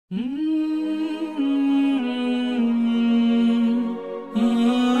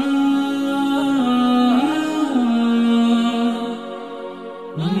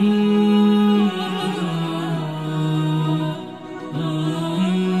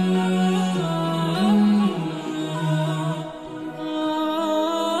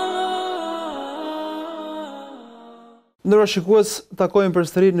Ndërsa shikues, takojmë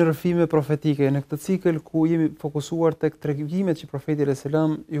përsëri në rrëfime profetike, në këtë cikël ku jemi fokusuar tek tregimet që profeti alayhis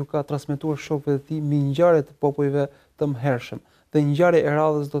salam ju ka transmetuar shokëve të tij mbi ngjarjet e popujve të mëhershëm. Dhe ngjarja e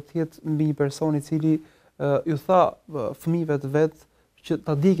radhës do të jetë mbi një person i cili ju tha fëmijëve të vet që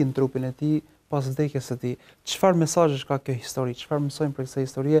ta djegin trupin e tij pas vdekjes së tij. Çfarë mesazhesh ka kjo histori? Çfarë mësojmë për këtë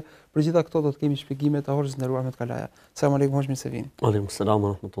histori? Për gjitha këto do të kemi shpjegime të hoxhës nderuar Ahmed Kalaja. Selam aleikum hoxh, mirë se vini. Aleikum selam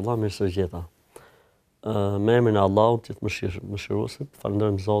wa rahmatullah, mirë se gjeta. Me emrin e Allahut, që të mëshiruesit,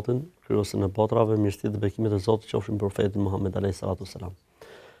 falenderojmë Zotin, krijuesin e botrave, mirësitë dhe bekimet e Zotit qofshin për profetin Muhammed alayhi salatu wasalam.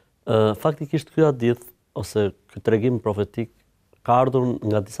 Faktikisht ky hadith ose ky tregim profetik ka ardhur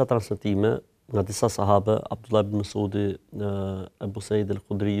nga disa transmetime, nga disa sahabe, Abdullah ibn Mas'udi, Abu Said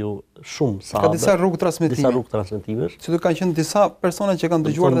al-Khudriu, shumë sahabe. Ka disa rrugë transmetime. Disa rrugë transmetimesh. Që kanë qenë disa persona që kanë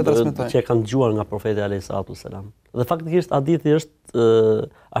dëgjuar dhe transmetojnë. Që kanë dëgjuar nga profeti alayhi salatu wasalam. Dhe faktikisht hadithi është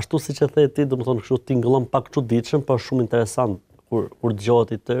ashtu siç e the ti, domethënë kështu tingëllon pak çuditshëm, por shumë interesant kur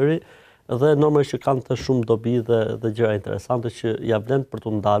dëgohet i tëri dhe normalisht që kanë të shumë dobi dhe gjëra interesante që ja vlen për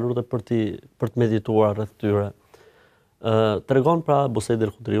të ndalur dhe për të medituar rreth tyre. Tregon pra Abu Said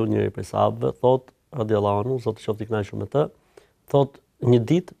al-Khudriu, njëri prej sahabëve, thot radiallahu anhu, Zoti qoftë i kënaqur me të, thot një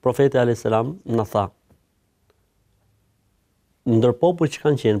ditë profeti alayhis salam na tha: ndër popujt që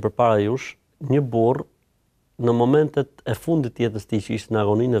kanë qenë përpara jush, një burr në momentet e fundit të jetës tij që ishte në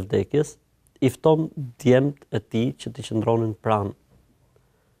agoninë e vdekjes, i fton djemt e tij që t'i qëndronin pranë.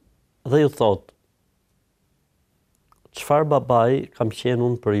 Dhe ju thot: çfarë babai kam qenë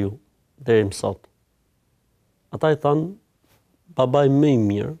unë për ju deri më sot? Ata i thanë: babai më i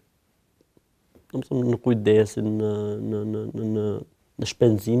mirë, domethënë në kujdesin, në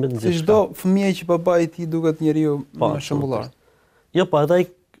shpenzimet, si çdo fëmijë që babai i tij duket njeriu më shëmbullar. Jo, po edhe ai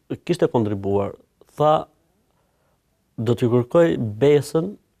kishte kontribuar. Tha: do t'ju kërkoj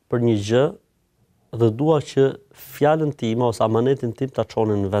besën për një gjë dhe dua që fjalën time ose amanetin tim ta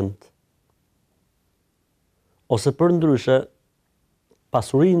çonin në vend. Ose përndryshe,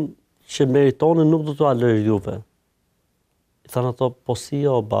 pasurinë që meritonin nuk do t'u lër juve. I thanë ato: po si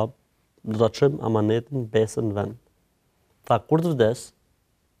o bab, do ta çojmë amanetin, besën në vend. Tha: kur të vdes,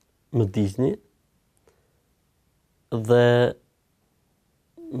 më digjni dhe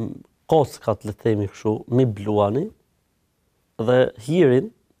kockat, le të themi kështu, mi bluani dhe hirin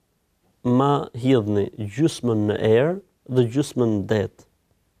ma hidhni gjysmën në erë dhe gjysmën në det.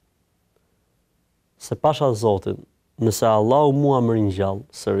 Se pasha Zotin, nëse Allahu mua më ringjall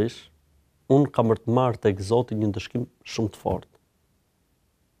sërish, unë kam të marrë tek Zoti një ndëshkim shumë të fortë.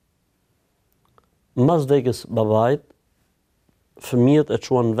 Mbas vdekjes babait, fëmijët e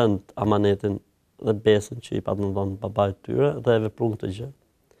çuan në vend amanetin dhe besën që i patën dhënë babait tyre dhe e vepruan këtë gjë.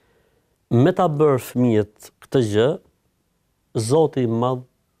 Me ta bërë fëmijët këtë gjë, Zoti i Madh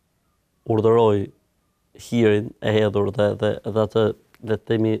urdhëroi hirin e hedhur dhe atë, le të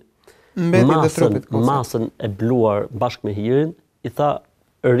themi, masën e bluar bashkë me hirin, i tha: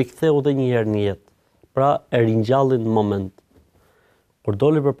 riktheu dhe një herë në jetë. Pra e ringjallin në moment. Kur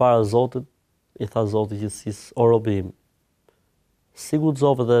doli përpara Zotit, i tha Zoti gjithësisë: o robi im, si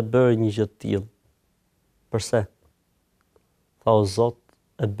guxove dhe e bëre një gjë të tillë? Përse? Tha: o Zot,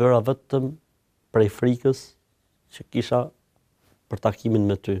 e bëra vetëm prej frikës që kisha për takimin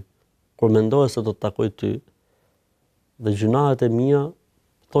me ty. Kur mendoja se do të takoj ty dhe gjunahet e mia,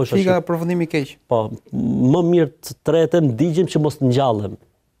 thosha frika e përfundimi keq. Po, më mirë të tretem digjem që mos ngjallem.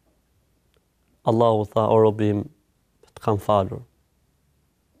 Allahu tha: o robi im, të kam falur.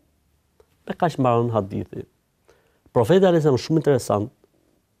 Me kaq mbaron hadithi. Profeti alayhis salam, shumë interesant,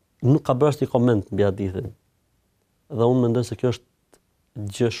 nuk ka bërë asnjë koment mbi hadithin. Dhe unë mendoj se kjo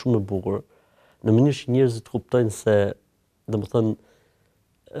është gjë shumë e bukur, në mënyrë që njerëzit kuptojnë se, domethënë,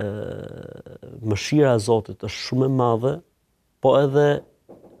 mëshira e Zotit është shumë e madhe, po edhe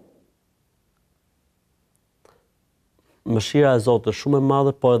mëshira e Zotit është shumë e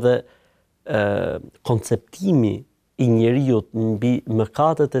madhe, po edhe konceptimi i njeriut mbi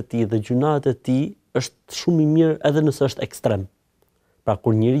mëkatet e tij dhe gjunahet e tij është shumë i mirë edhe nëse është ekstrem. Pra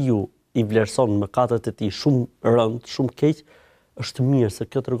kur njeriu i vlerëson mëkatet e tij shumë rënd, shumë keq, është mirë se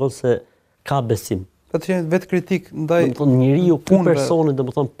kjo tregon se ka besim. Ka të qenë vetë kritik ndaj njeriu, ky personi,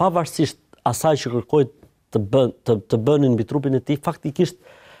 domethënë pavarësisht asaj që kërkoi të bënin mbi trupin e tij, faktikisht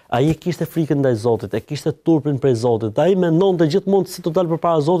Ai kishte frikën ndaj Zotit, e kishte turpin prej Zotit. Ai mendonte gjithmonë si të dalë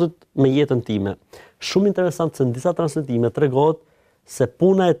përpara Zotit me jetën time. Shumë interesant se në disa transmetime tregohet se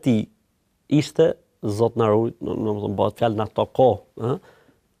puna e tij ishte Zot na ruaj, domethënë bëhet fjalë në ato kohë,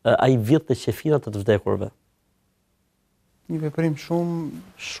 ai vjedhte qefinat e të vdekurve. Një veprim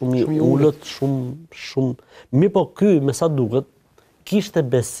shumë i ulët, shumë. Mirë po ky me sa duket kishte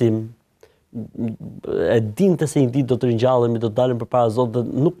besim, e dinte se një ditë do të ringjallemi, do të dalem përpara Zotit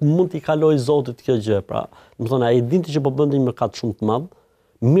dhe nuk mund t'i kaloj Zotit kjo gjë. Pra, domethënë ai dinte që po bënte një mëkat shumë të madh.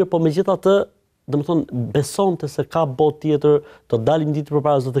 Mirë po megjithatë, domethënë besonte se ka botë tjetër, do dalim ditë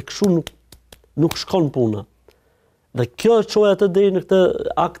përpara Zotit dhe kështu nuk shkon puna. Dhe kjo e çoi atë deri në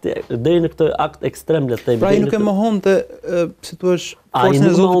këtë akt ekstrem le të themi. Pra ai nuk e mohonte, si thua, forcën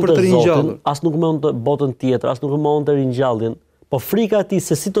e Zotit për të ringjallur. As nuk mohonte botën tjetër, as nuk mohonte ringjalljen. Po frika e tij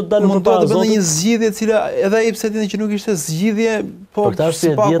se si do të dalë përpara Zotit. Mund të bënte një zgjidhje e cila edhe ai pse dinë që nuk ishte zgjidhje, po për këtë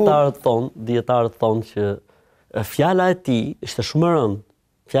arsye dietarët thonë që fjala e tij ishte shumë e rëndë.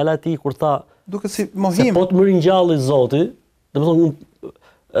 Fjala e tij kur tha duket si mohim. Se po të më ringjalli Zoti,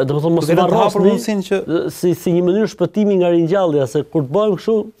 domethënë mos e harrosni si një mënyrë shpëtimi nga ringjallja, se kur të bëjmë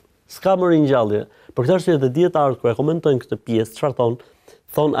kështu s'ka më ringjallje. Për këtë arsye edhe dietarët kur e komentojnë këtë pjesë, çfarë thonë?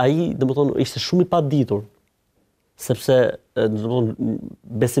 Thonë ai domethënë ishte shumë i paditur. Sepse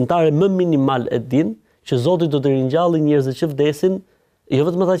besimtare më minimal e din që Zoti do të ringjallë njerëzit që vdesin, jo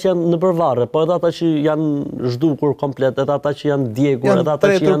vetëm ata që janë në përvarre, po edhe ata që janë zhdukur komplet, edhe ata që janë djegur, edhe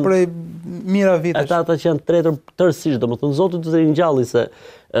ata që janë prej mira vitesh. Edhe ata që janë tretur tërësisht, domethënë Zoti do të ringjallë se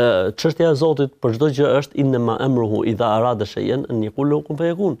çështja e Zotit për çdo gjë është inma amruhu idha arada shay'an an yaqulu kum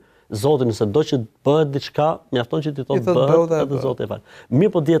fayakun. Zoti nëse do që bëhet diçka, mjafton që ti thotë bëhet, edhe Zoti e fal.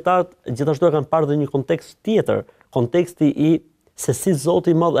 Mirë po dietarët gjithashtu e kanë parë dhe një kontekst tjetër, konteksti i se si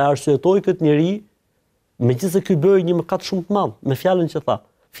Zoti i Madh e arsyetoi këtë njerëj, megjithëse ky bëri një mëkat shumë të madh me fjalën që tha.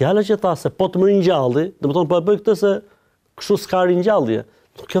 Fjala që tha se po të më ringjalli, domethënë po e bëj këtë se kështu s'ka ringjallje.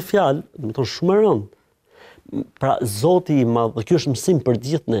 Kjo fjalë, domethënë shumë e rëndë. Pra Zoti i Madh, dhe ky është mësim për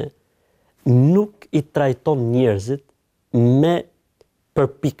gjithë ne, nuk i trajton njerëzit me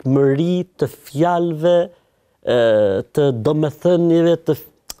përpikmëri të fjalëve, të domethënieve të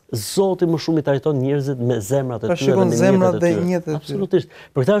Zoti më shumë i trajton njerëzit me zemrat e tyre dhe me zemrat dhe jetën e jetën tyre. Absolutisht.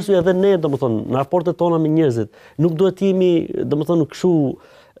 Për këtë arsye edhe ne domethënë në raportet tona me njerëzit nuk duhet të jemi domethënë kështu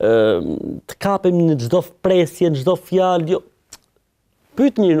të kapemi në çdo presje, në çdo fjalë. Jo.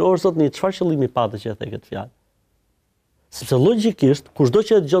 Pyet njërin, o Zotni, çfarë qëllimi patë që e the këtë fjalë? Sepse logjikisht, kushdo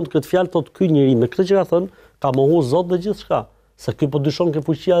që e dëgjon këtë fjalë thotë ky njeri me këtë që ka thënë, ka mohuar Zot dhe gjithçka, se ky po dyshon ke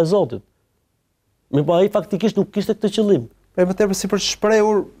fuqia e Zotit. Po ai faktikisht nuk kishte këtë qëllim. Pra më tepër si për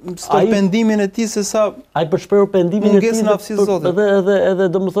shprehur pendimin e tij se sa ai për shprehur pendimin e tij mungesën e aftësisë së Zotit. Edhe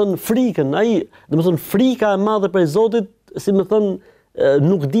domethënë frikën, ai domethënë frika e madhe prej Zotit, si më thën,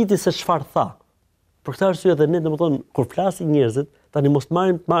 nuk diti se çfarë tha. Për këtë arsye edhe ne domethënë kur flasin njerëzit, tani mos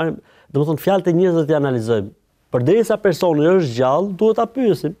marrim domethënë fjalët e njerëzve të analizojmë. Përderisa personi është gjallë, duhet ta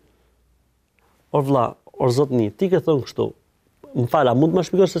pyesim. O vlla, o Zotni, ti ke thënë kështu. Më fal, a mund të më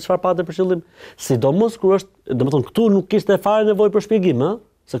shpjegosh se çfarë patë për qëllim? Sidomos kur është, domethënë këtu nuk kishte fare nevojë për shpjegim, ëh,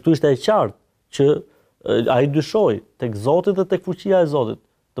 se këtu ishte e qartë që ai dyshoi tek Zoti dhe tek fuqia e Zotit.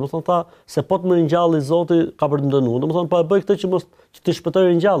 Domethënë tha se po të më ringjalli Zoti ka për të dënuar. Domethënë po e bëj këtë që të shpëtoj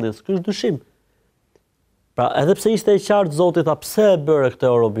ringjalljes. Ky është dyshim. Pra, edhe pse ishte e qartë Zoti tha pse e bëre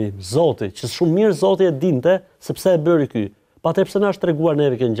këtë orobim? Zoti, që shumë mirë Zoti e dinte se pse e bëri ky. Patë pse na është treguar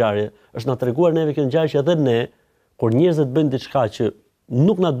neve kjo ngjarje? Është na treguar neve kjo ngjarje që edhe ne kur njerëzit bëjnë diçka që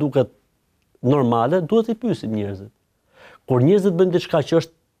nuk na duket normale, duhet i pyesim njerëzit. Kur njerëzit bëjnë diçka që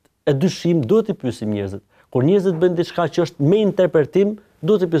është e dyshim, duhet i pyesim njerëzit. Kur njerëzit bëjnë diçka që është me interpretim,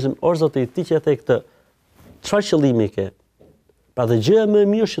 duhet i pyesim, o Zoti, ti që e the këtë, çfarë qëllimi ke? Pra dhe gjëja më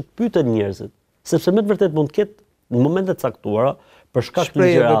e mirë është të pyeten njerëzit, sepse me të vërtetë mund të ketë në momente të caktuara, për shkak të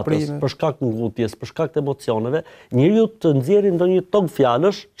ligjëratës, për shkak të ngutjes, për shkak të emocioneve, njeriu të nxjerrë ndonjë tog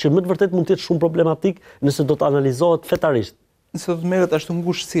fjalësh që më të vërtetë mund të jetë shumë problematik nëse do të analizohet fetarisht. Nëse do të merret ashtu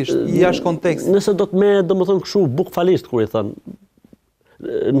ngushësisht, jashtë kontekstit. Nëse do të merret domethënë kështu bukfalisht kur i thën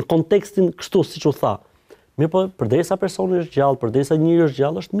në kontekstin kështu siç u tha. Mirë po, përderisa personi është gjallë, përderisa njeriu është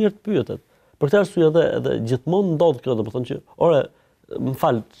gjallë, është mirë të pyetet. Për këtë arsye edhe gjithmonë ndodh kjo, domethënë që, ore, më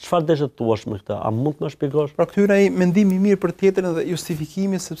fal, çfarë deshe të thuash me këtë? A mund të më shpjegosh? Pra këtyre ai mendimi i mirë për tjetrën dhe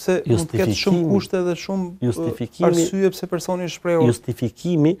justifikimi, sepse mund të ketë shumë kushte dhe shumë arsye pse personi është shprehur.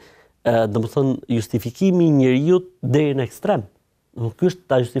 Justifikimi, domethënë justifikimi i njeriu deri në ekstrem. Ky është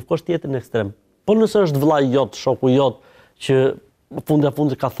ta justifikosh tjetrën në ekstrem. Po nëse është vllai jot, shoku jot që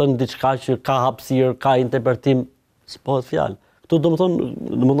fundi ka thënë diçka që ka hapësirë, ka interpretim, s'pohet fjalë. Ktu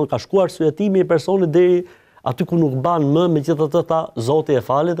domethënë ka shkuar arsyetimi i personit deri aty ku nuk ban më, megjithatë ta Zoti e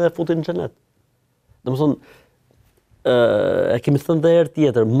fali dhe e futi në xhenet. Domethënë, e kemi thënë edhe herë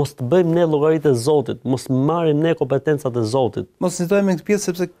tjetër, mos të bëjmë ne llogaritë e Zotit, mos marrim ne kompetencat e Zotit. Mos nxitojmë këtë pjesë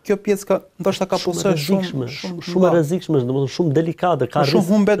sepse kjo pjesë ndoshta ka pulsar shumë e rrezikshme, domethënë shumë delikate, ka shumë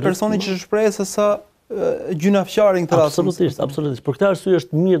humbet personi që shpreh se sa gjynafqari në këtë rast. Absolutisht. Për këtë arsye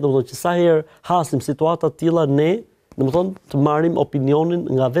është mirë domethënë që sa herë hasim situata të tilla ne, domethënë të marrim opinionin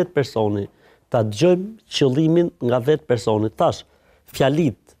nga vetë personi, ta dëgjojmë qëllimin nga vetë personi. Tash,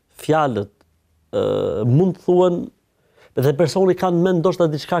 fjalët mund të thuhen dhe personi kanë mend ndoshta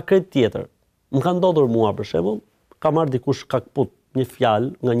diçka krejt tjetër. Më ka ndodhur mua për shembull, ka marrë dikush ka kput një fjalë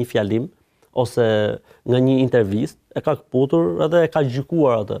nga një fjalim ose nga një intervistë, e ka kputur edhe e ka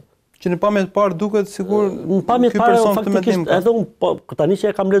gjykuar atë. Që në pamje të parë duket sikur në pamje të parë faktikisht edhe unë tani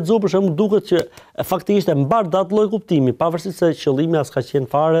që e kam lexuar për shembull duket që faktikisht e mbar atë lloj kuptimi, pavarësisht se qëllimi as ka qenë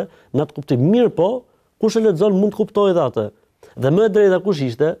fare në atë kuptim. Mirë po, kush e lexon mund të kuptojë edhe atë. Dhe më e drejta kush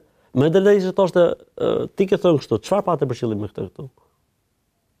ishte? Më e drejta ishte thoshte ti ke thënë kështu, çfarë patë për qëllim me këtë këtu?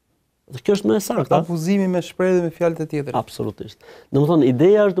 Dhe kjo është më e saktë. Afuzimi me shprehje dhe me fjalët e tjetrit. Absolutisht. Domethënë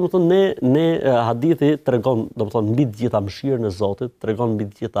ideja është domethënë ne hadithi tregon domethënë mbi të gjitha mëshirën e Zotit, tregon mbi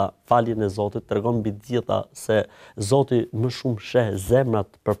të gjitha faljen e Zotit, tregon mbi të gjitha se Zoti më shumë sheh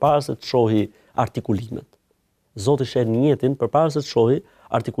zemrat përpara se të shohë artikulimet. Zoti sheh niyetin përpara se të shohë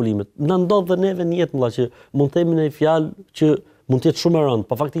artikulimet. Na ndodh dhe neve në jetë vëlla që mund të themi në fjalë që mund të jetë shumë e rëndë,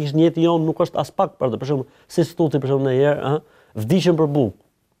 po faktikisht njeti jon nuk është as pak për shembull, si stuti për shembull një herë, vdiqën për bukë.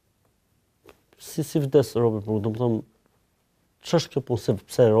 Si vdes robi për bukë, domethënë ç'është kjo punë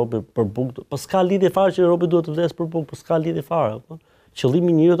pse robi për bukë? Po s'ka lidhje fare që robi duhet të vdes për bukë, po s'ka lidhje fare, po. Qëllimi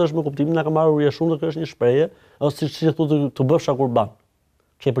i njeriut është me kuptimin na ka marrur ja shumë, kjo është një shprehje, ose siç e thotë të bësh kurban.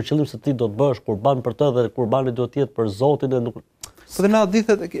 Ke për qëllim se ti do të bësh kurban për të dhe kurbani duhet të jetë për Zotin e nuk. Po dhe na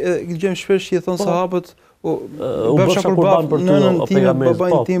ditët gjejmë shpesh që i thon sahabët u bësha kurban për ty o pejgamberi,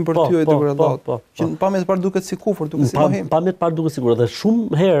 babain tim për ty o dukur Allah. Që pamje të parë duket si kufër, duket si mohim. Pamje të parë duket sigur dhe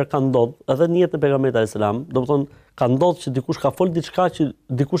shumë herë ka ndodhur edhe në jetën e pejgamberit alayhis salam, domethënë ka ndodhur që dikush ka fol diçka që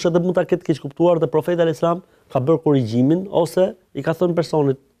dikush edhe mund ta ketë keq kuptuar dhe profeti alayhis salam ka bërë korrigjimin ose i ka thënë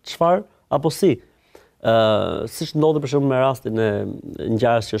personit çfarë apo si. Siç ndodhi për shembull me rastin e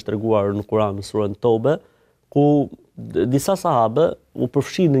ngjarjes që është treguar në Kur'an në surën Tobe, ku disa sahabe u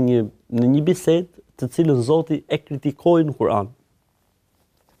përfshin në një bisedë të cilën Zoti e kritikoi në Kur'an.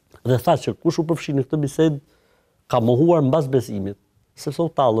 Dhe tha që kush u përfshin në këtë bisedë ka mohuar mbas besimit, sepse u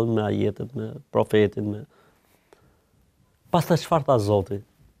tallën me ajetet, me profetin, me. Pastaj çfarë tha Zoti?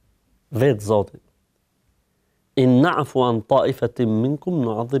 Vetë Zoti. In na'fu an ta'ifatin minkum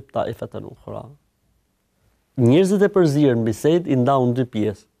nu'adhib ta'ifatan ukhra. Njerëzit e përzierën në bisedë i ndau në dy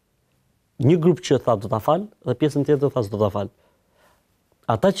pjesë. Një grup që tha do ta fal dhe pjesën tjetër tha s'do ta fal.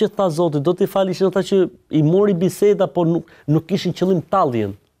 Ata që tha Zoti do t'i fal ishin ata që i mori biseda po nuk kishin qëllim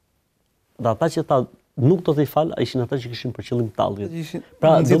talljen. Dhe ata që tha nuk do t'i fal ishin ata që kishin për qëllim talljen.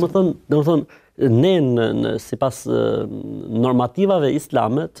 Pra domethënë ne sipas normativave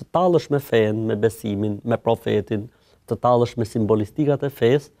islame të tallësh me fen, me besimin, me profetin, të tallësh me simbolistikat e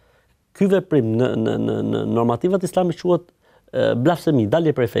fesë, ky veprim në normativat islame quhet blasfemi,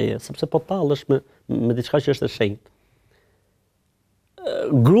 dalje prej feje, sepse po tallësh me diçka që është e shenjtë.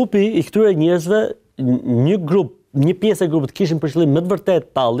 Grupi i këtyre njerëzve, një pjesë e grupit kishin për qëllim me të vërtet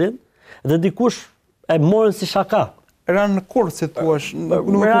talljen dhe dikush e morën si shaka. Ran në kurth si thua,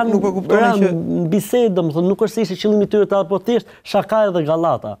 nuk e kuptonin që në bisedë, domethënë nuk është se ishte qëllimi i tyre ta, po thjesht shaka edhe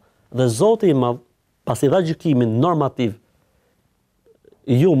gallata. Dhe Zoti i Madh, pasi dha gjykimin normativ,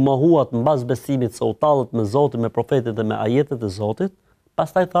 ju mohuat mbas besimit se u tallët me Zotin, me profetin dhe me ajetet e Zotit,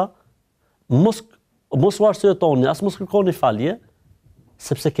 pastaj tha, mos u arsyetoni, as mos kërkoni falje,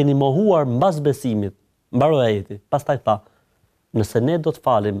 sepse keni mohuar mbas besimit, mbaroi ajeti. Pastaj tha, nëse ne do të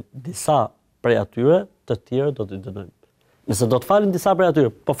falim disa prej atyre, të tjerë do t'i dënojmë. Nëse do të falim disa prej atyre,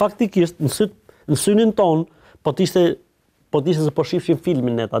 po faktikisht në synin ton, po t'ishte se po shifshin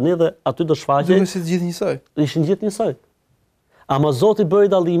filmin ne tani dhe aty do shfaqej. Duke si të gjithë njësoj. Ishin gjithë njësoj. Ama Zoti bëri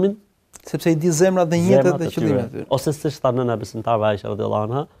dallimin sepse i di zemrat dhe njetet dhe qëllimet e tyre. Ose siç tha nëna besimtarve Aisha radhiyallahu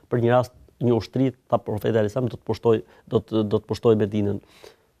anha, për një rast një ushtri tha profeti alayhis salam do të pushtoj Medinën.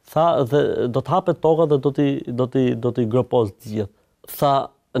 Tha dhe do të hapet toka dhe do t'i gropoz të gjithë. Tha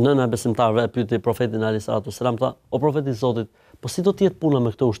nëna besimtarve e pyeti profetin alayhis salam, tha o profeti i Zotit, po si do të jetë puna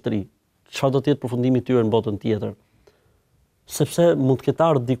me këtë ushtri? Çfarë do të jetë përfundimi i tyre në botën tjetër? Sepse mund të ketë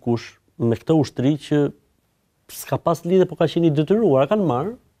ardhur dikush me këtë ushtri që s'ka pas lidhje, po ka qenë i detyruar, kanë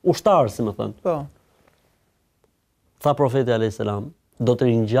marrë ushtar, si më thënë. Po. Tha profeti alayhis salam, do të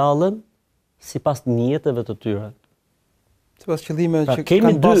ringjallen sipas nijeteve të tyre. Sipas qëllimeve që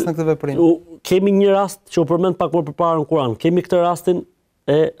kanë pas në këtë veprim. kemi një rast që u përmend pak më përpara në Kur'an. Kemi këtë rastin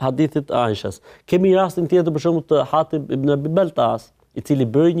e hadithit Aishas. Kemi rastin tjetër për shembull të Hatib ibn Abi Baltas, i cili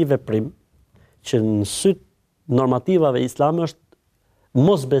bëri një veprim që në syt normativave islame është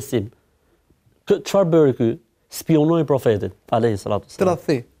mosbesim. Çfarë bëri ky? Spionoi profetin alayhi salatu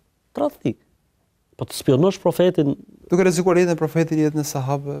wasallam. Tradhti. Po të spionosh profetin duke rrezikuar jetën e profetit, jetën e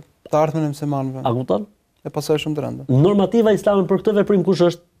sahabëve, të ardhmen e muslimanëve. A kupton? E pasojë shumë të rëndë. Normativa islame për këtë veprim kush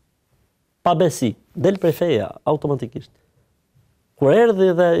është? Pa besi, del prej feja automatikisht. Kur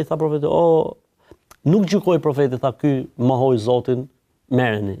erdhi dhe i tha profetit, nuk gjykoi profeti, tha ky mohoi Zotin,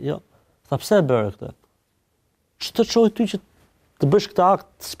 merreni. Jo. Tha pse e bëre këtë? Ç'të çoi ty që të bësh këtë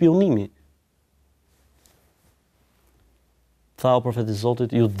akt spionimi? Tha o profeti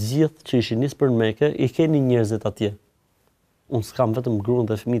Zotit, ju të gjithë që ishin nis për në Mekë, i keni njerëzit atje. Unë s'kam vetëm gruan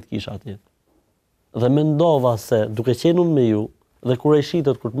dhe fëmijët kisha atje. Dhe mendova se duke qenë unë me ju, dhe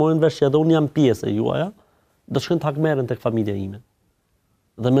kurejshitët kur të morin vesh që edhe unë jam pjesë e juaja, do shkojnë të hakmeren tek familja ime.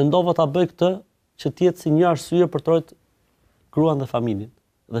 Dhe mendova ta bëj këtë që të jetë si një arsye për të trojt gruan dhe familjen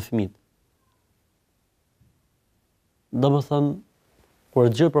dhe fëmijët. Domethënë, kur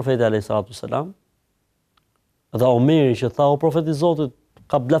dëgjoi profeti alayhis salatu selam, dhe Omeri që tha o profeti Zotit,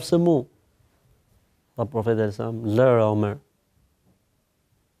 ka blavse mu. Tha profeti alayhis salam, lëre Omer,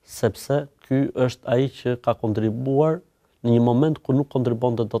 sepse ky është ai që ka kontribuar në një moment ku nuk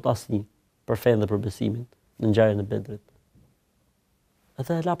kontribonte dot asnjë për fenë dhe për besimin në ngjarjen e Bedrit.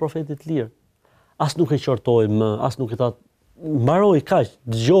 Edhe e la profetit lirë. As nuk e qortoi më, as nuk i tha mbaroi kaq,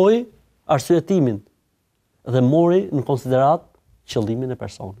 dëgjoi arsyetimin dhe mori në konsiderat qëllimin e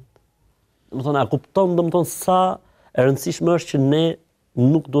personit. Domethënë, a kupton domethënë sa e rëndësishme është që ne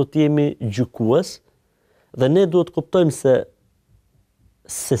nuk duhet të jemi gjykues dhe ne duhet të kuptojmë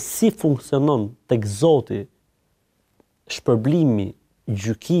se si funksionon tek Zoti shpërblimi,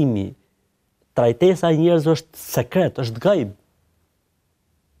 gjykimi, trajtesa e njerëzve është sekret, është gajb.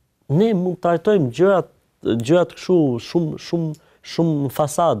 Ne mund të trajtojmë gjërat kështu shumë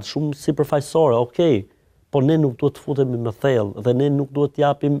fasad, shumë sipërfaqësore, okay, por ne nuk duhet të futemi më thellë dhe ne nuk duhet të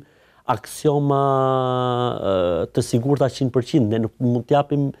japim aksioma të sigurta 100%, ne nuk mund të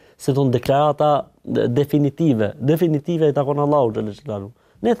japim si thon deklarata definitive. Definitive i takon Allahut xhallahu.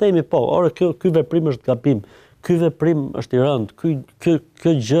 Ne themi po, ky veprim është gabim, ky veprim është i rëndë,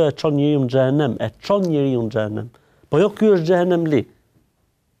 kjo gjë e çon njeriu në xhehenem, Po jo ky është xhehenem li.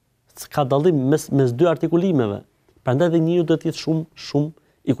 Ka dallim mes dy artikulimeve. Prandaj dhe njeriu duhet të jetë shumë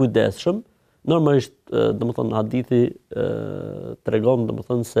i kujdesshëm. Normalisht, domethënë hadithi tregon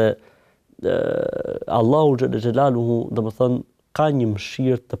domethënë se Allahu xhelaluhu domethënë ka një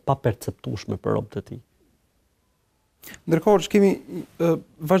mëshirë të paperceptueshme për robët e tij. Ndërkohë kemi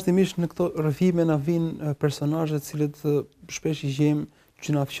vazhdimisht në këto rrëfime na vijnë personazhe të cilët shpesh i gjejmë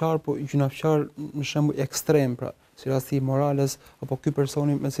gjynafqar, po gjynafqar në shembull ekstrem, pra, si rasti i Morales apo ky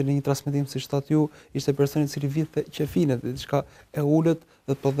personi me cilin një transmetim siç thatë ju, ishte personi i cili vinte qefinet, diçka e ulët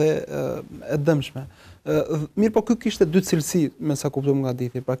dhe po dhe e dëmshme. Mirë, po ky kishte dy cilësi, me sa kuptoj nga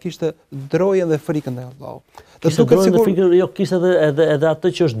hadithi, pra kishte drojen dhe frikën ndaj Allahut. Kishte drojen dhe frikën, jo, kishte edhe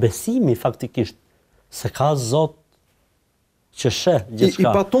atë që është besimi faktikisht, se ka Zot që sheh gjithçka.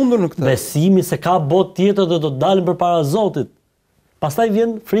 I patundur në këtë. Besimi se ka botë tjetër dhe do të dalin përpara Zotit. Pastaj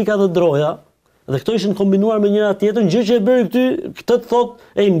vjen frika dhe droja, dhe këto ishin kombinuar me njëra tjetrën, gjë që e bëri këtë të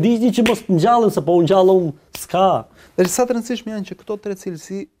thotë më ndiqni që mos ngjallen, se po u ngjallon s'ka. Dhe sa të rëndësishme janë që këto tre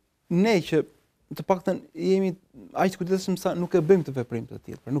cilësi ne që të paktën jemi aq të kujdesshëm sa nuk e bëjmë këtë veprim të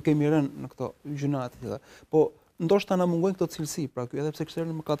tillë, pra nuk kemi rënë në këto gjëra të tilla. Po ndoshta na mungojnë këto cilësi, pra ky edhe pse kishte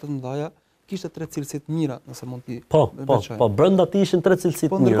në mëkate të mëdha, kishte tre cilësi të mira, nëse mund të Po, brenda tij ishin tre cilësi të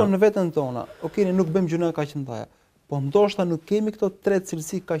mira. Po ndërkohë në veten tona, okay, ne nuk bëjmë gjëra kaq të mëdha. Po ndoshta nuk kemi këto tre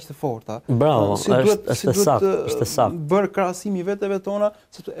cilësi kaq të forta. Bravo, është saktë. Bër krahasimi veteve tona,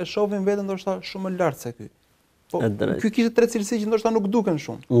 sepse e shohim veten ndoshta shumë më lart se ky. Po ky kishte tre cilësi që ndoshta nuk duken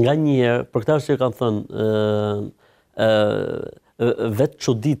shumë. Nganjëherë, për këtë arsye kanë thënë vetë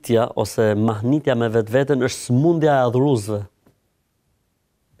çuditja ose mahnitja me vetveten është smundja e adhuruesve.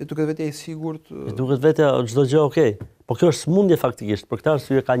 E duket vetja i sigurt. E duket vetja çdo gjë okay. Po kjo është smundje faktikisht. Për këtë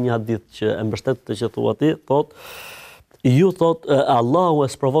arsye ka një hadith që e mbështet të që thua ti, thotë Allahu e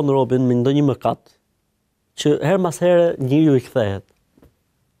sprovon robën me ndonjë mëkat që her mas here njeriu i kthehet.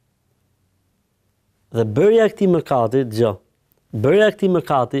 Dhe bërja e këtij mëkati, bërja e këtij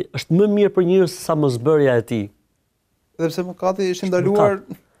mëkati është më mirë për njeriu se sa mosbërja e tij. Edhe pse mëkati është ndaluar.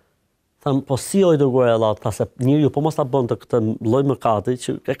 Tham, po si oj dërguar e Allahut, tha se njeriu po mos ta bënte këtë lloj mëkati që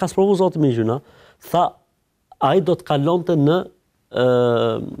e ka sprovuar Zoti me gjuna, tha ai do të kalonte në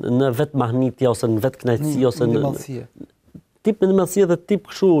vetë mahnitje ose në vetë kënaqësi ose në tip mendimasi dhe tip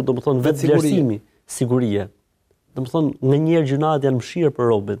kështu, domethënë vetë vlerësimi, sigurie. Domethënë nganjëherë gjunat janë mëshirë për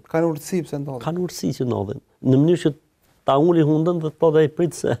robën. Kanë urtësi pse ndodhin. Kanë urtësi që ndodhin. Në mënyrë që ta uli hundën dhe të thotë ai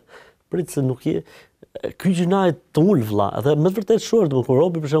prit se nuk je ky gjunaj të ul vlla. Dhe me vërtet shuar domethënë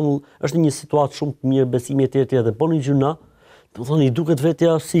robi për shembull është në një situatë shumë të mirë, besimi e tjerë dhe bën një gjuna, domethënë i duket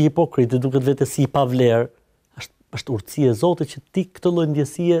vetja si hipokrit, i duket vetë si i pavlerë. Është urtësia e Zotit që ti këtë lloj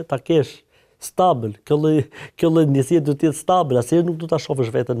ndjesie ta kesh stabil. Kjo lloj ndjesie duhet të jetë stabil, asnjëherë nuk do ta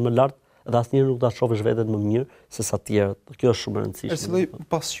shohësh veten më lart dhe asnjëherë nuk do ta shohësh veten më mirë se sa të tjerët. Kjo është shumë e rëndësishme. Është lloj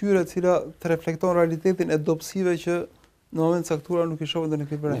pasqyre e cila të reflekton realitetin e dobësive që në moment caktuar nuk i shohin në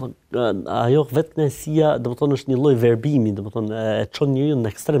ekvilibrem. Ajo vetë kënaqësia, domethënë është një lloj verbimi, domethënë e çon njeriu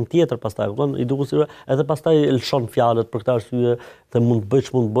në ekstrem tjetër pastaj, kupton? I duket si edhe pastaj lëshon fjalët për këtë arsye dhe mund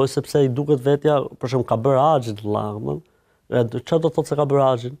të bëj sepse i duket vetja, për shembull ka bërë haxhin vëlla, domethënë. Çfarë do të thotë se ka bërë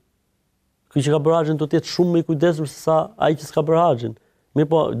haxhin? Ky që ka bërë haxhin do të jetë shumë më i kujdesshëm se sa ai që s'ka bërë haxhin.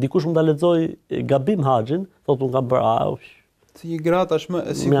 Mirë po, dikush mund ta lexoj gabim haxhin, thotë unë kam bërë si një gra tashmë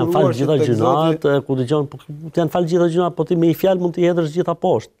e siguruar që falë gjitha gjunat, ku dëgjon, po janë falë gjitha gjunat, po ti me i fjalë mund të hedhësh gjitha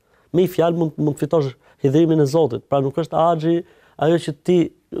poshtë. Me i fjalë mund të fitosh hidhrimin e Zotit. Pra nuk është haxhi ajo që ti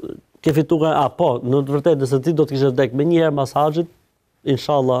ke fituar, po, në të vërtetë nëse ti do të kishe vdek më një herë mas haxhit,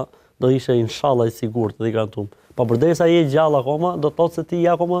 inshallah do ishe inshallah i sigurt dhe i garantuar. Po përderisa je gjallë akoma, do të thotë se ti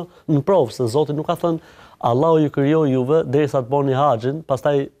je akoma në provë, se Zoti nuk ka thënë Allahu ju krijoi juve derisa të bëni haxhin,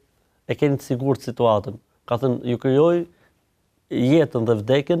 pastaj e keni të sigurt situatën. Ka thënë ju krijoi jetën dhe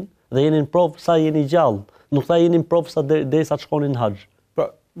vdekjen dhe jeni në provë sa jeni gjallë. Nuk tha jeni në provë sa derisa të shkoni në haxh. Pra,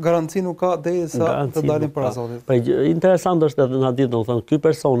 garanci nuk ka derisa të dalin para Zotit. Pra, interesant është edhe në hadith, domethënë ky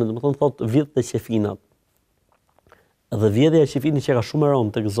personi, domethënë thotë vjedh të qefinat. Dhe vjedhja e qefinit që ka shumë e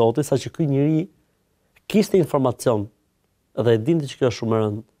rëndë tek Zoti, saqë ky njeri kishte informacion dhe e dinte që kjo është shumë e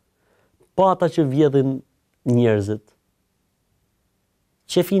rëndë. Po ata që vjedhin njerëzit,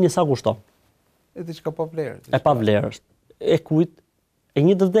 qefini sa kushton? E diçka pa vlerë. E pa vlerë është. E kujt? E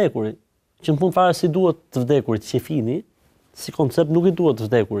një të vdekurit, që në fund fare si duhet të vdekurit, qefini, si koncept nuk i duhet të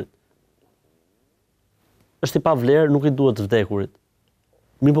vdekurit. Është i pa vlerë, nuk i duhet të vdekurit.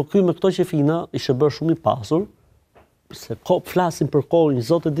 Mirë po ky me këto qefina ishte bërë shumë i pasur, se flasin për kohën, një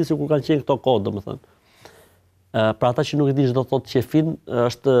Zot e di se kur kanë qenë këto kohë, domethënë. Pra ata që nuk e di çdo thotë qefin,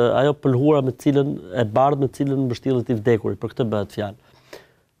 është ajo pëlhura me cilën e bardhë me cilën mbështillet i vdekurit, për këtë bëhet fjalë.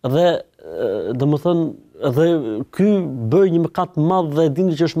 Dhe domethënë dhe ky bëri një mëkat të madh dhe e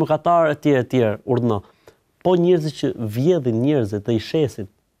dini që është mëkatar etj, urdhno. Po njerëzit që vjedhin njerëzit dhe i shesin,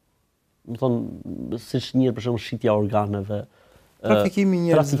 domethënë siç një për shembull shitja organeve, trafikimi i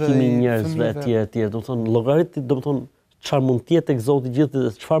njerëzve etj, domethënë llogaritë, domethënë çfarë mund të jetë tek Zoti gjithë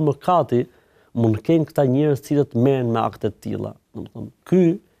dhe çfarë mëkati mund të kenë këta njerëz të cilët merren me akte të tilla. Domethënë ky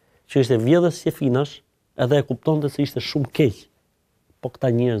që ishte vjedhës qefinash, edhe e kuptonte se ishte shumë keq. Po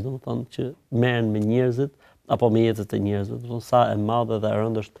këta njerëz, domethënë që merren me njerëzit apo me jetët e njerëzve, domethënë sa e madhe dhe e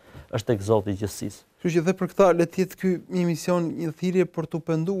rëndë është tek Zoti i gjithësisë. Kështu që dhe për këtë le të jetë ky një mision, një thirrje për t'u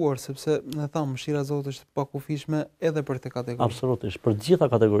penduar, sepse ne thamë mëshira e Zotit është pakufishme edhe për këtë kategori. Absolutisht, për të gjitha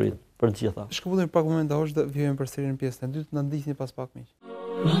kategoritë, për të gjitha. Shkëputim pak momente hosh dhe vijmë përsëri në pjesën e dytë, na ndiqni pas pak miq.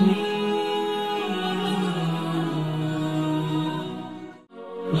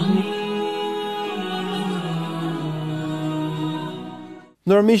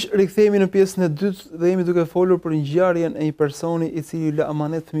 Normisht rikthehemi në pjesën e dytë dhe jemi duke folur për ngjarjen e një personi i cili la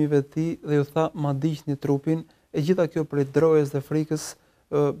amanet fëmijëve të tij dhe ju tha ma ndiqni trupin, e gjitha kjo prej drojes dhe frikës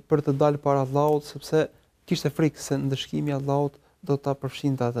për të dalë para Allahut, sepse kishte frikë se ndëshkimi i Allahut do ta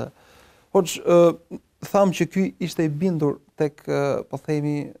përfshinte atë. Hoç tham që ky ishte i bindur tek po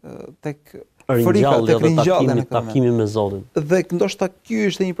themi tek frika, tek ringjallja, takimi me Zotin. Dhe ndoshta ky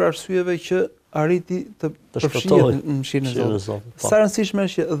ishte një prej arsyeve që arriti të përfshihet në mëshirën e Zotit. Sa rëndësishme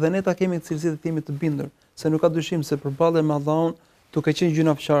është që dhe ne ta kemi cilësitë e jemi të bindur, se nuk ka dyshim se përballje me Allahun, duke qenë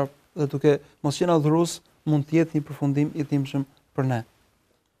gjunafçar dhe duke mos qenë adhurues, mund të jetë një përfundim i dhimbshëm për ne.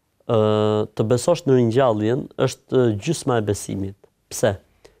 Të besosh në ringjalljen është gjysma e besimit. Pse?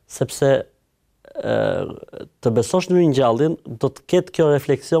 Sepse të besosh në ringjalljen do të ketë kjo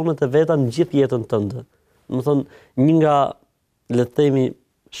refleksionet e veta në gjithë jetën tënde. Domethënë, një nga le të themi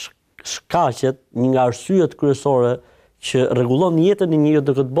shkaqet, një nga arsyet kryesore që rregullon jetën e njeriut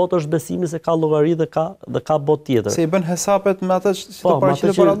në këtë botë është besimi se ka llogari dhe ka botë tjetër. Se i bën hesapet me atë që do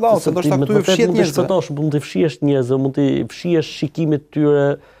paraqitet për Allahun, se ndoshta këtu i fshihet njerëzve. Mund të fshihesh njerëzve, mund të fshihesh shikimet e tyre,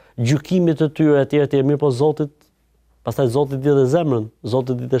 gjykimet e tyre etj, mirë po Zoti, pastaj Zoti di edhe zemrën,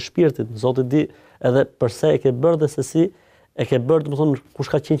 Zoti di edhe shpirtin, Zoti di edhe pse e ke bërë dhe se si e ke bërë, domethënë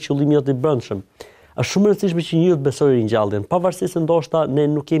kush ka qenë qëllimi jot i brendshëm. Është shumë e rëndësishme që njeriu të besojë ringjalljen, pavarësisht se ndoshta ne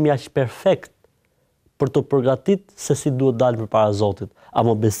nuk jemi aq perfekt, për të përgatit se si duhet dalë përpara Zotit.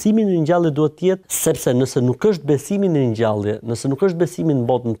 Ama besimi në ringjallje duhet të jetë, sepse nëse nuk është besimi në ringjallje, nëse nuk është besimi në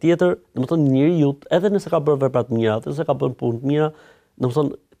botën tjetër, domethënë njeriu, edhe nëse ka bërë vepra të mira, edhe nëse ka bërë punë të mira,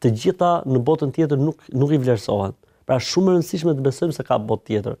 domethënë të gjitha në botën tjetër nuk i vlerësohen. Pra shumë e rëndësishme të besojmë se ka botë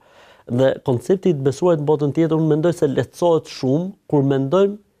tjetër. Dhe koncepti i të besuarit në botën tjetër, unë mendoj se lehtësohet shumë kur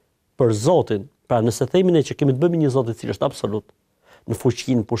mendojmë për Zotin. Pra nëse themi ne që kemi të bëjmë një Zot i cili është absolut, në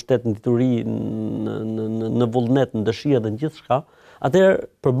fuqi, në pushtet, në dituri, në vullnet, në dëshirë dhe në gjithçka, atëherë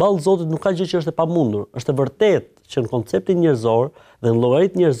përballë Zotit nuk ka gjë që është e pamundur. Është e vërtetë që në konceptin njerëzor dhe në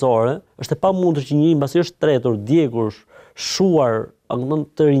llogaritë njerëzore është e pamundur që njëri mbasi është tretur, djegur, shuar,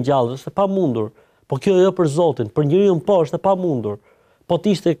 të ringjallë, është e pamundur. Po kjo jo për Zotin, për njeriu po është e pamundur. Po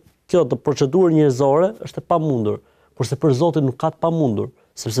të ishte kjo të procedurë njerëzore është e pamundur, kurse për Zotin nuk ka të pamundur,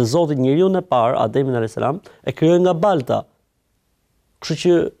 sepse Zoti njeriu e parë, Ademin alayhis salam, e krijoi nga balta. Kështu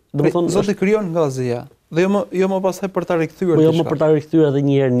që, domethënë, Zoti krijon nga zyja, dhe jo më pastaj për ta rikthyer. Po jo më për ta rikthyer edhe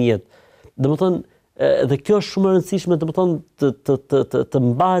një herë në jetë. Domethënë, dhe kjo është shumë e rëndësishme, domethënë të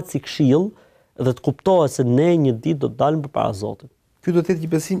mbahet si këshill dhe të kuptohet se ne një ditë do të dalim përpara Zotit. Ky do të jetë një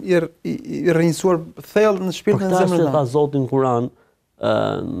besim i rrënjësuar thellë në shpirtin e zemrës. Për këtë tha Zoti në Kur'an,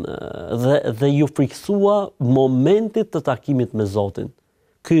 dhe ju friksua momentit të takimit me Zotin.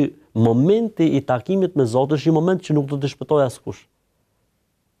 Ky momenti i takimit me Zotin është një moment që nuk do të shpëtojë askush.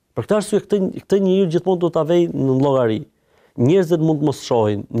 Për këtë arsye këtë njeriu gjithmonë do ta vej në llogari. Njerëzit mund të mos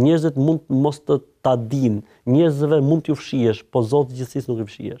shohin, njerëzit mund mos të ta dinë, njerëzve mund t'ju fshihesh, po Zoti gjithsesi nuk i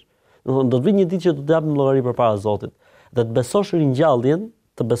fshihesh. Do të vijë një ditë që do të japim llogari përpara Zotit. Dhe të besosh ringjalljen,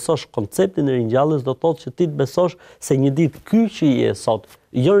 të besosh konceptin e ringjalljes, do të thotë që ti të besosh se një ditë ky që je sot,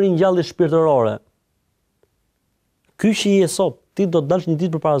 jo ringjallje shpirtërore. Ky që je sot, ti do të dalësh një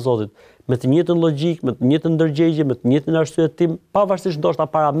ditë përpara Zotit, me të njëjtën logjik, me të njëjtën ndërgjegje, me të njëjtën arsyetim, pavarësisht ndoshta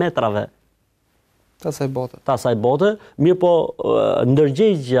parametrave të asaj bote, mirë po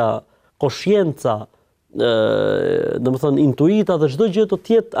ndërgjegja, koshienca, domethënë intuita dhe çdo gjë do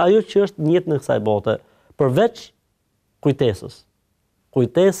të jetë ajo që është në jetën e kësaj bote, përveç kujtesës.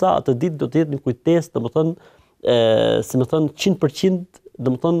 Kujtesa atë ditë do të jetë një kujtesë, domethënë, si më thon 100%,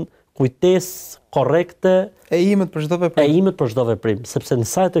 domethënë kujtesë korrekte e imët për çdo veprim. E imët për çdo veprim, sepse në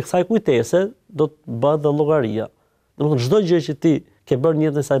sajt e kësaj kujtese do të bëhet dhe llogaria. Domethënë çdo gjë që ti ke bërë në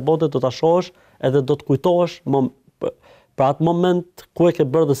jetën e kësaj bote do ta shohësh edhe do të kujtohesh për atë moment ku e ke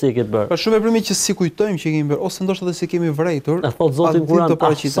bërë dhe si e ke bërë. Për shumë veprime që si kujtojmë që kemi bërë ose ndoshta edhe si kemi vërejtur. E thot Zoti në Kur'an,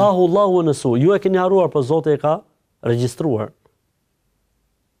 "Ahsahu Allahu nasu." Ju e keni harruar, po Zoti e ka regjistruar.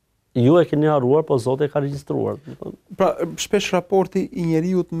 Ju e keni harruar, po Zoti e ka regjistruar. Pra, shpesh raporti i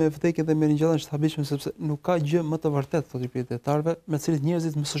njeriu me vdekjen dhe me ringjalljen është habitshëm sepse nuk ka gjë më të vërtetë, thotë pietetarëve, me të cilët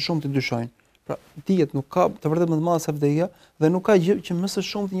njerëzit më së shumti dyshojnë. Pra, dihet nuk ka të vërtetë më të madhe se vdekja dhe nuk ka gjë që më së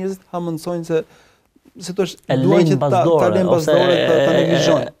shumti njerëzit hamendojnë se thosh duan që ta lënë bazdore, ta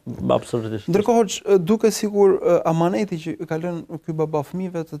neglizhojnë. Absolutisht. Ndërkohë duket sikur amaneti që ka lënë ky baba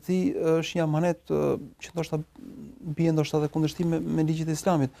fëmijëve të tij është një amanet që ndoshta bie ndoshta edhe kundërshtim me ligjit e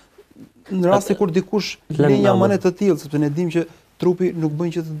Islamit. Në rasti kur dikush lë një amanet të tillë, sepse ne dimë që trupi nuk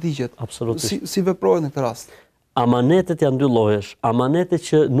bën që të digjet. Absolutisht. Si veprohet në këtë rast? Amanetet janë dy llojesh. Amanetet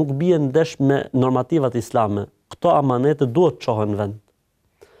që nuk bien ndesh me normativat islame. Këto amanete duhet të çohen në vend.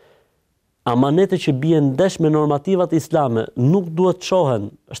 Amanetet që bien ndesh me normativat islame nuk duhet të çohen.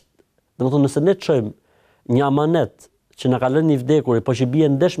 Domethënë nëse ne çojmë një amanet që na ka lënë i vdekuri, po që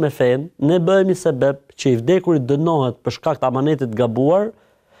bien ndesh me fen, ne bëhemi sebeb që i vdekuri dënohet për shkak të amanetit gabuar.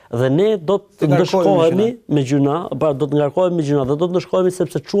 Dhe ne do të ndëshkohemi me gjuna, pra do të ngarkohemi me gjuna dhe do të ndëshkohemi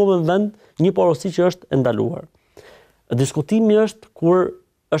sepse çuam në vend një porosi që është e ndaluar. Diskutimi është kur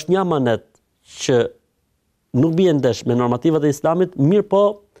është një amanet që nuk bie ndesh me normativat e Islamit, mirë po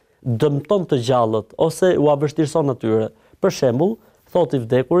dëmton të gjallët ose u vështirëson atyre. Për shembull, thotë i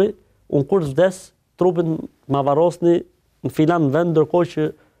vdekuri, unë kur vdes, trupin ma varrosni në filan vend, ndërkohë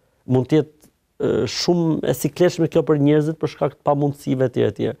që mund të jetë shumë e sikletshme kjo për njerëzit për shkak të pamundësive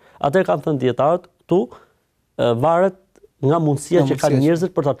etj. Atë kanë thënë dietarët, këtu varet nga mundësia që kanë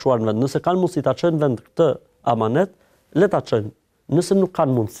njerëzit për ta çuar në vend. Nëse kanë mundësi ta çojnë në vend këtë amanet, le ta çojnë. Nëse nuk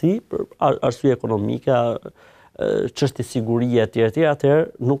kanë mundësi për arsye ekonomike, çështje sigurie etj,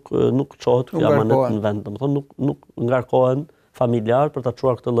 atëherë nuk çohet ky amanet në vend. Domethënë nuk ngarkohen familjar për ta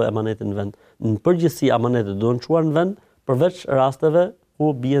çuar këtë lloj amaneti në vend. Në përgjithësi amanetet duhen çuar në vend përveç rasteve ku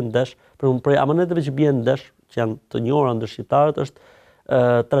bien ndesh, për amaneteve që bien ndesh, që janë të njohura ndër shqiptarët, është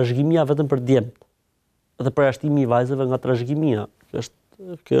trashëgimia vetëm për djemt. Dhe përjashtimi i vajzave nga trashëgimia.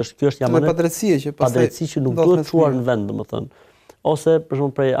 Kjo është një amanet. Padrejtësi që nuk duhet çuar në vend, domethënë. Ose për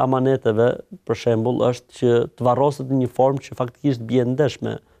shembull prej amaneteve, për shembull, është që të varroset në një formë që faktikisht bien ndesh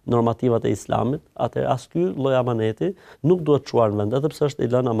me normativat e Islamit, atëherë as ky lloj amaneti nuk duhet çuar në vend, edhe pse është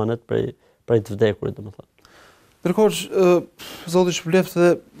i lënë amanet prej të vdekurit, domethënë. Ndërkohë, Zoti shpëleft dhe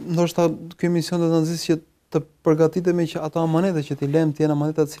ndoshta ky emision do të na nxjisë që të përgatitemi që ato amanete që ti lëm të jenë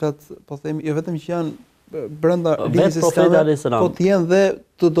amanete të cilat po themi jo vetëm që janë brenda ligjit islame, po të jenë dhe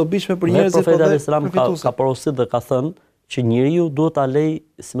të dobishme për njerëzit, po dhe përfituese. Ka porositë dhe ka thënë që njeriu duhet ta lej,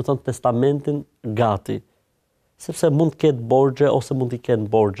 si më thon, testamentin gati. Sepse mund të ketë borxhe ose mund të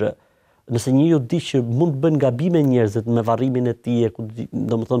kenë borxhe. Nëse njeriu di që mund të bën gabime njerëzit me varrimin e tij,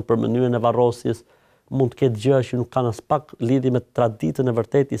 domethënë për mënyrën e varrosjes, mund të ketë gjëra që nuk kanë as pak lidhje me traditën e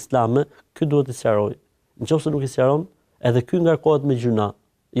vërtetë islame, ky duhet të sqarojë. Nëse nuk i sqaron, edhe ky ngarkohet me gjuna,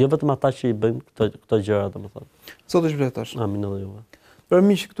 jo vetëm ata që i bëjnë këto gjëra, domethënë. Zoti shpëleftosh. Amin edhe juve. Për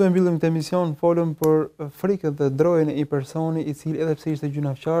miq, këtu e mbyllim këtë emision, folëm për frikën dhe drojen e një personi i cili edhe pse ishte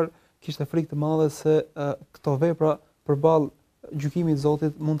gjunafçar, kishte frikë të madhe se këto vepra përballë gjykimit të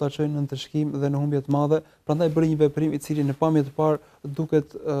Zotit mund ta çojnë në ndëshkim dhe në humbje të madhe, prandaj bëri një veprim i cili në pamje të parë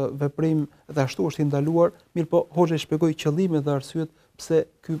duket veprim dhe ashtu është i ndaluar, mirëpo Hoxha i shpjegoi qëllimet dhe arsyet pse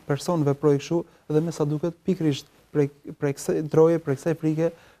ky person veproi kështu dhe me sa duket pikërisht prej kësaj droje, prej kësaj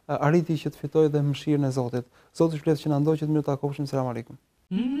frike arriti që të fitojë dhe mëshirën e Zotit. Zoti shpëlef që na ndoqët mirë ta takofshim. Selam aleikum.